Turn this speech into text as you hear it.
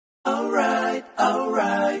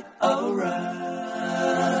alright, alright.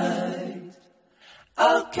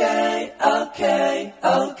 Okay, okay,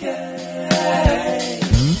 okay.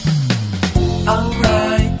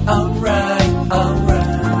 Alright, alright, alright.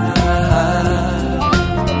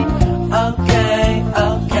 Okay,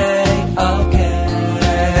 okay,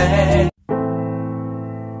 okay.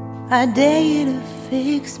 I dare you to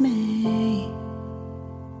fix me.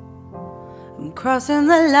 I'm crossing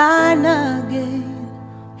the line again,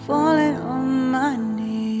 falling on my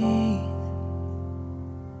knees.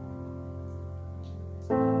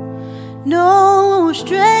 No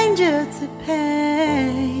stranger to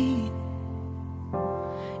pain,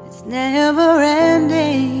 it's never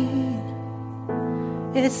ending,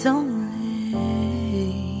 it's only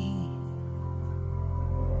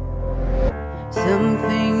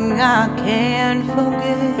something I can't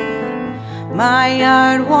forget. My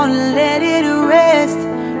heart won't let it rest,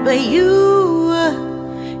 but you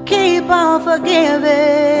keep on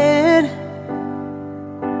forgiving.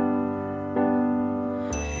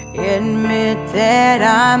 Admit that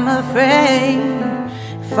I'm afraid.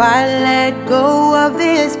 If I let go of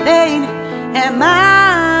this pain, am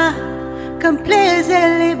I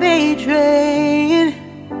completely betrayed?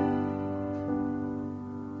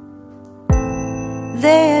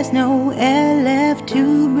 There's no air left to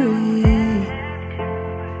breathe.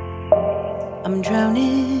 I'm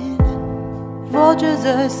drowning, vultures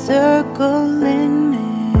are circling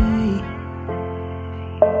me.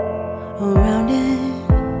 Around it,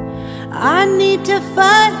 I need to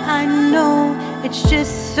fight. I know it's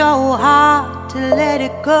just so hard to let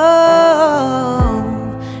it go.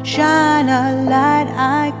 Shine a light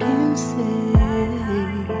I can see.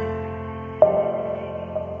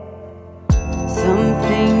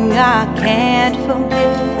 Something I can't forget.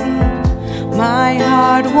 My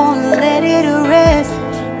heart won't let it rest,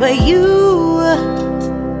 but you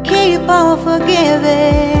keep on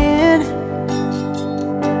forgiving.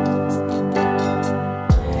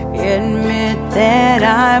 Admit that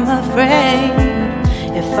I'm afraid.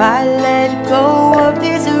 If I let go of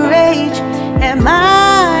this rage, am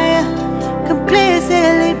I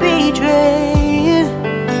completely betrayed?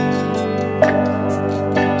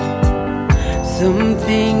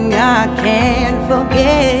 Something I can't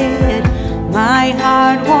forget. My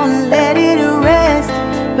heart won't let it rest,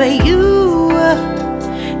 but you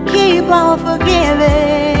keep on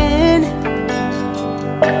forgiving.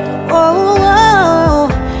 Oh, oh,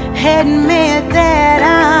 admit that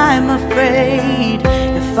I'm afraid.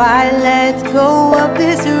 If I let go of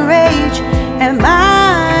this rage, am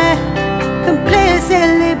I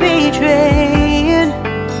completely betrayed?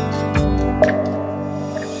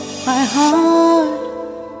 My heart,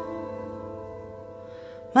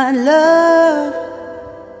 my love,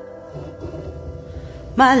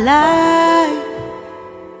 my life,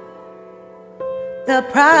 the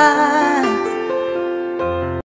price